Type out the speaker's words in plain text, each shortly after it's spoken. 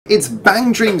It's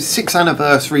BangDream's 6th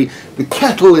anniversary, the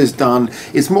kettle is done,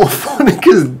 it's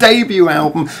Morfonica's debut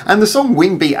album, and the song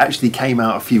WINGBEAT actually came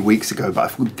out a few weeks ago, but I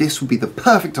thought this would be the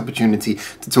perfect opportunity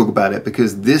to talk about it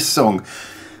because this song,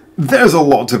 there's a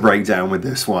lot to break down with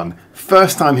this one.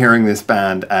 First time hearing this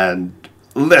band, and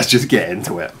let's just get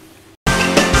into it.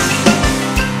 Hi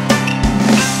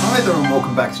there and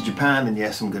welcome back to Japan, and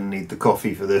yes, I'm going to need the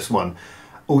coffee for this one.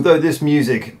 Although this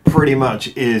music pretty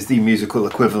much is the musical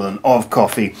equivalent of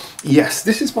coffee, yes,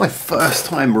 this is my first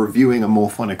time reviewing a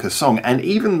Morfonica song, and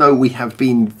even though we have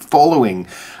been following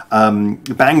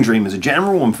BangDream as a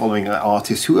general and following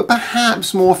artists who are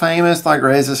perhaps more famous like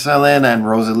Reza Selin and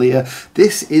Rosalia,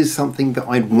 this is something that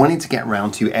I'd wanted to get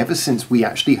around to ever since we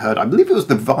actually heard, I believe it was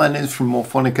the violinist from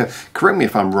Morfonica, correct me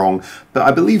if I'm wrong, but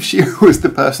I believe she was the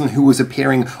person who was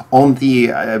appearing on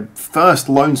the first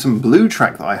Lonesome Blue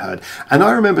track that I heard. And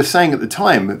I remember saying at the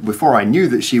time, before I knew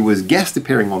that she was guest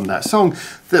appearing on that song,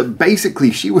 that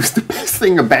basically she was the best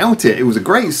thing about it. It was a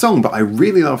great song, but I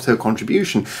really loved her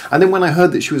contribution. And then when I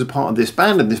heard that she was a part of this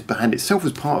band and this band itself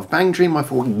was part of BangDream, I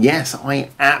thought, yes, I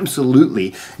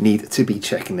absolutely need to be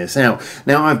checking this out.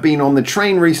 Now, I've been on the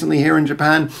train recently here in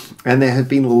Japan, and there have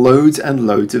been loads and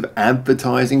loads of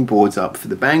advertising boards up for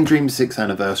the BangDream 6th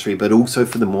anniversary, but also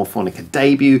for the Morfonica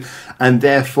debut, and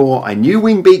therefore I knew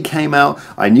WINGBEAT came out,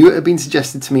 I knew it had been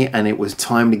suggested to me, and it was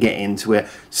time to get into it.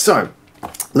 So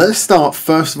let's start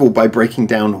first of all by breaking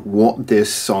down what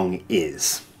this song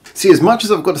is. See, as much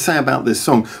as I've got to say about this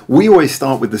song, we always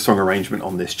start with the song arrangement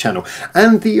on this channel,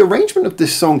 and the arrangement of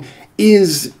this song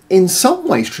is in some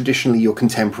ways traditionally your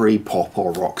contemporary pop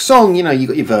or rock song. You know, you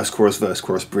got your verse, chorus,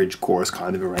 bridge, chorus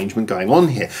kind of arrangement going on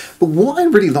here. But what I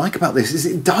really like about this is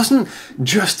it doesn't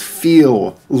just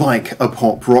feel like a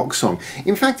pop rock song.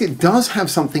 In fact, it does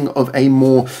have something of a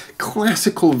more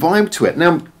classical vibe to it.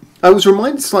 Now, I was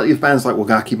reminded slightly of bands like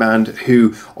Wagaki Band,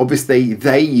 who obviously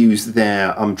they use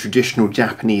their traditional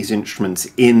Japanese instruments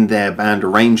in their band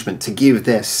arrangement to give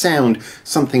their sound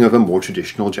something of a more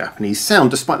traditional Japanese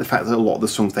sound, despite the fact that a lot of the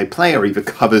songs they play are either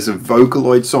covers of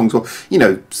Vocaloid songs or, you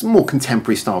know, some more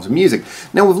contemporary styles of music.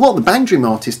 Now, with a lot of the BangDream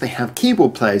artists, they have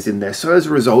keyboard players in there, so as a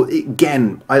result,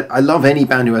 again, I love any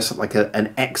band who has like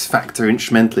an X-Factor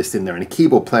instrumentalist in there, and a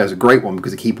keyboard player is a great one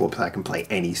because a keyboard player can play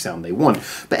any sound they want.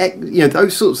 But, you know,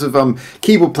 those sorts of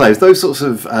keyboard players, those sorts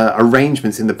of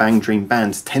arrangements in the BangDream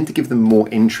bands tend to give them more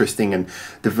interesting and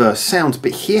diverse sounds,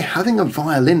 but here having a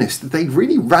violinist, they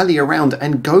really rally around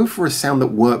and go for a sound that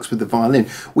works with the violin.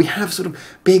 We have sort of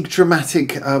big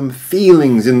dramatic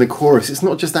feelings in the chorus. It's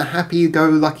not just a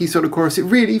happy-go-lucky sort of chorus, it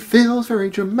really feels very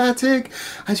dramatic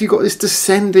as you've got this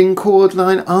descending chord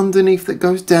line underneath that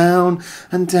goes down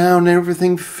and down, and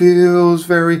everything feels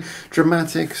very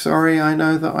dramatic. Sorry, I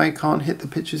know that I can't hit the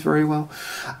pitches very well.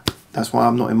 That's why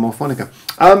I'm not in Morfonica.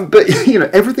 But, you know,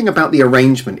 everything about the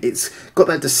arrangement, it's got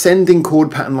that descending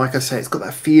chord pattern, like I say, it's got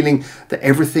that feeling that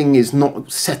everything is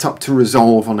not set up to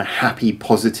resolve on a happy,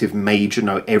 positive major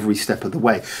note every step of the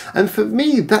way. And for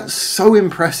me, that's so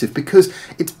impressive because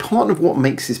it's part of what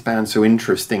makes this band so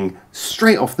interesting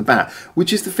straight off the bat,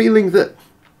 which is the feeling that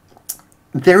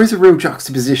there is a real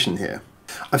juxtaposition here.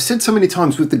 I've said so many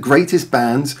times with the greatest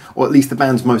bands, or at least the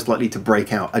bands most likely to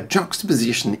break out, a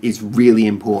juxtaposition is really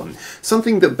important.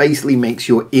 Something that basically makes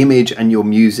your image and your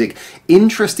music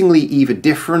interestingly either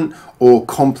different or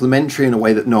complementary in a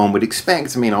way that no one would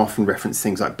expect. I mean, I often reference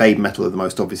things like Babe Metal are the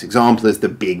most obvious example as the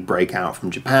big breakout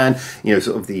from Japan, you know,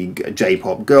 sort of the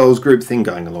J-pop girls group thing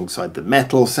going alongside the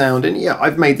metal sound, and yeah,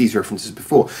 I've made these references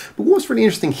before. But what's really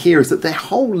interesting here is that their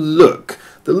whole look,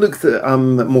 the look that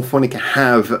Morfonica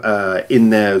have in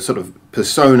their sort of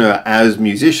persona as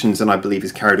musicians, and I believe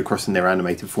is carried across in their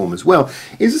animated form as well,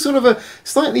 is a sort of a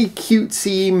slightly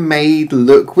cutesy made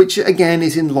look, which again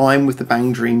is in line with the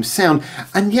BangDream sound.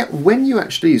 And yet when you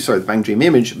actually, sorry, the BangDream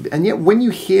image, and yet when you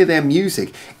hear their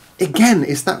music, again,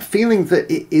 it's that feeling that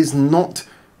it is not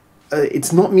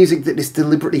it's not music that is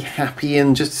deliberately happy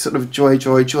and just sort of joy,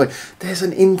 joy, joy. There's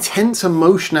an intense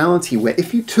emotionality where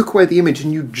if you took away the image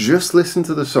and you just listened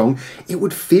to the song, it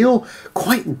would feel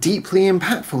quite deeply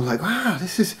impactful. Like, wow,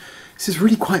 this is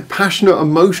really quite passionate,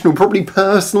 emotional, probably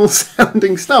personal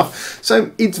sounding stuff.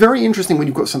 So it's very interesting when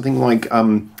you've got something like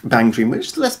BangDream,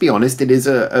 which, let's be honest, it is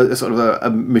a sort of a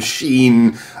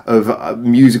machine of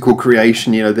musical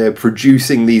creation. You know, they're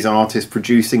producing these artists,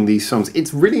 producing these songs.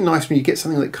 It's really nice when you get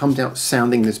something that comes out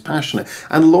sounding this passionate.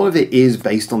 And a lot of it is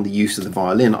based on the use of the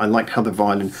violin. I liked how the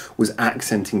violin was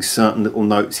accenting certain little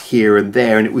notes here and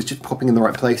there, and it was just popping in the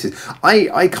right places.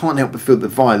 I can't help but feel the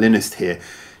violinist here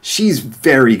She's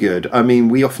very good. I mean,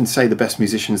 we often say the best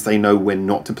musicians, they know when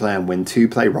not to play and when to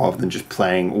play rather than just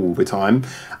playing all the time.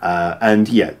 And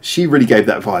yeah, she really gave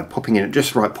that vibe, popping in at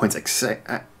just the right points,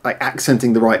 like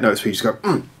accenting the right notes where you just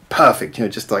go, perfect. You know,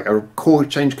 just like a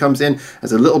chord change comes in,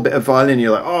 there's a little bit of violin,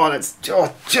 you're like, oh, that's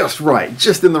just right,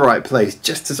 just in the right place,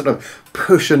 just to sort of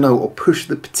push a note or push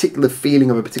the particular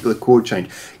feeling of a particular chord change.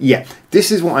 Yeah,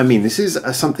 this is what I mean. This is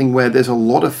something where there's a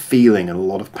lot of feeling and a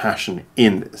lot of passion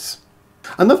in this.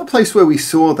 Another place where we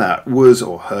saw that was,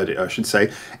 or heard it I should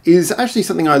say, is actually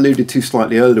something I alluded to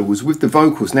slightly earlier, was with the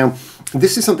vocals. Now,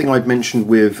 this is something I'd mentioned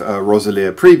with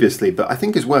Rosalia previously, but I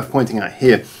think is worth pointing out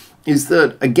here, is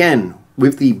that, again,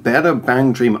 with the better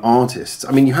BangDream artists,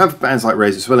 I mean, you have bands like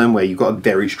Razor Swillen where you've got a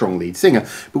very strong lead singer,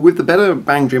 but with the better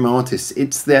BangDream artists,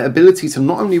 it's their ability to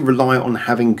not only rely on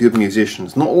having good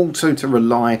musicians, not also to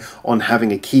rely on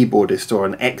having a keyboardist or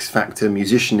an X-Factor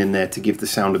musician in there to give the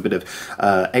sound a bit of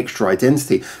extra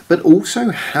identity, but also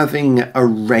having a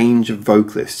range of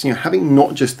vocalists, you know, having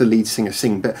not just the lead singer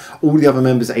sing, but all the other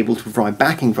members able to provide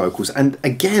backing vocals. And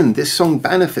again, this song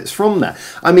benefits from that.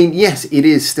 I mean, yes, it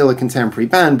is still a contemporary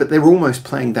band, but they're almost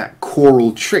playing that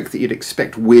choral trick that you'd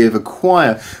expect with a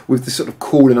choir, with the sort of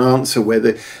call and answer where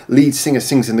the lead singer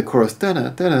sings in the chorus da da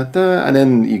da da, and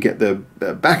then you get the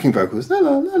backing vocals la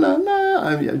la la la la.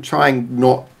 I'm trying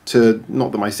not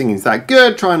that my singing's that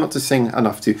good, trying not to sing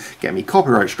enough to get me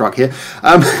copyright struck here.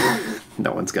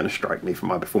 No one's going to strike me for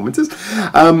my performances.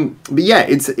 But yeah,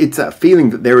 it's that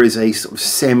feeling that there is a sort of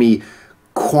semi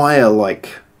choir like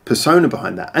persona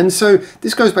behind that. And so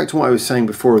this goes back to what I was saying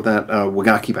before of that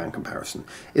Wagaki band comparison,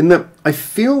 in that I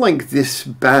feel like this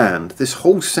band, this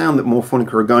whole sound that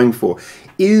Morfonica are going for,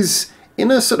 is in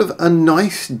a sort of a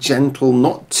nice, gentle,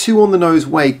 not too on the nose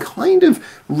way, kind of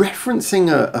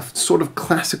referencing a sort of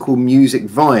classical music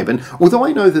vibe. And although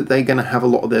I know that they're going to have a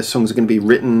lot of their songs are going to be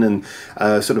written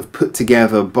and sort of put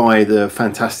together by the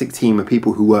fantastic team of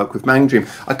people who work with BangDream,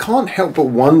 I can't help but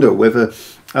wonder whether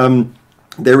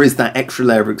there is that extra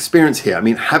layer of experience here. I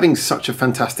mean, having such a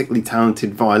fantastically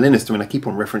talented violinist, I mean, I keep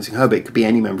on referencing her, but it could be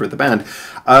any member of the band.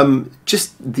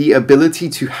 Just the ability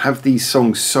to have these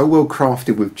songs so well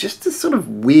crafted with just a sort of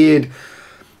weird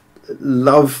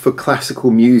love for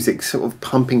classical music sort of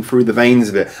pumping through the veins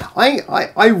of it.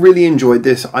 I really enjoyed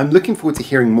this. I'm looking forward to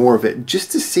hearing more of it,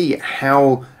 just to see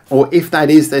how, or if that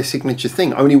is their signature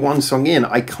thing. Only one song in,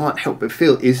 I can't help but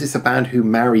feel, is this a band who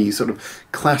marries sort of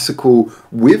classical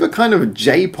with a kind of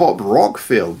J-pop rock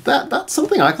feel? That's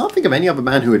something, I can't think of any other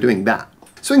band who are doing that.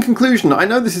 So in conclusion, I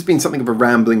know this has been something of a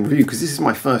rambling review because this is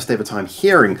my first ever time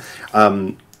hearing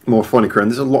Morfonica,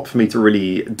 and there's a lot for me to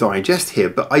really digest here,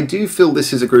 but I do feel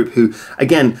this is a group who,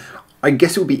 again, I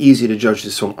guess it would be easier to judge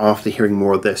this song after hearing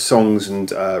more of their songs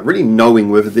and really knowing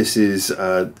whether this is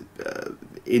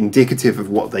indicative of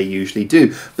what they usually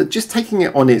do. But just taking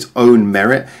it on its own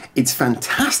merit, it's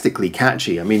fantastically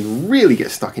catchy. I mean, really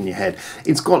gets stuck in your head.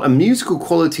 It's got a musical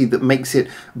quality that makes it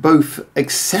both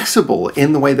accessible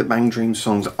in the way that BangDream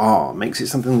songs are, makes it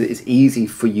something that is easy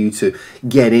for you to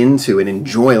get into and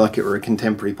enjoy like it were a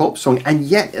contemporary pop song, and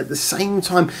yet at the same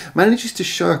time manages to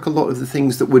shirk a lot of the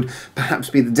things that would perhaps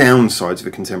be the downsides of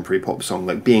a contemporary pop song,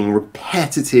 like being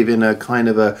repetitive in a kind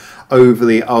of a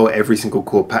overly, oh, every single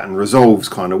chord pattern resolves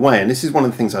kind of way. And this is one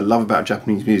of the things I love about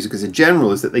Japanese music as a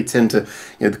general, is that they tend to,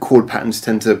 you know, the chord patterns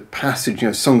tend to passage, you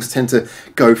know, songs tend to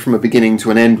go from a beginning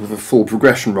to an end with a full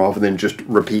progression rather than just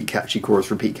repeat catchy chorus,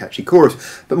 repeat catchy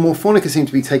chorus. But Morfonica seem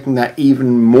to be taking that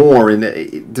even more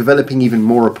and developing even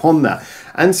more upon that.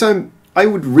 And so I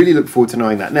would really look forward to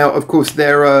knowing that. Now, of course,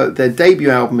 their debut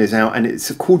album is out, and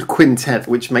it's called Quintet,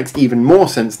 which makes even more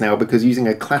sense now because using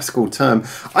a classical term,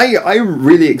 I'm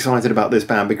really excited about this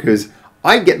band because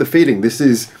I get the feeling this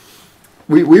is,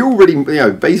 we already, you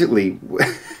know, basically,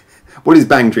 what is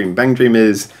BangDream? BangDream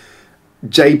is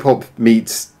J-pop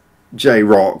meets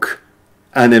J-rock,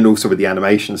 and then also with the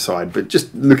animation side, but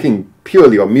just looking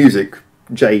purely on music,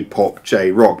 J-pop,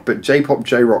 J-rock, but J-pop,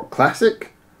 J-rock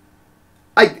classic?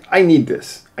 I need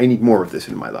this. I need more of this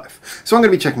in my life. So I'm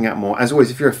going to be checking out more. As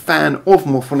always, if you're a fan of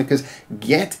Morfonica's,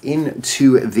 get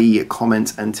into the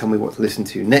comments and tell me what to listen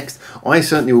to next. I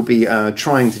certainly will be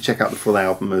trying to check out the full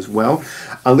album as well.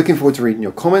 I'm looking forward to reading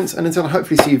your comments, and until I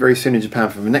hopefully see you very soon in Japan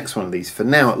for the next one of these. For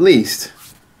now, at least,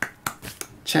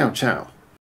 ciao, ciao.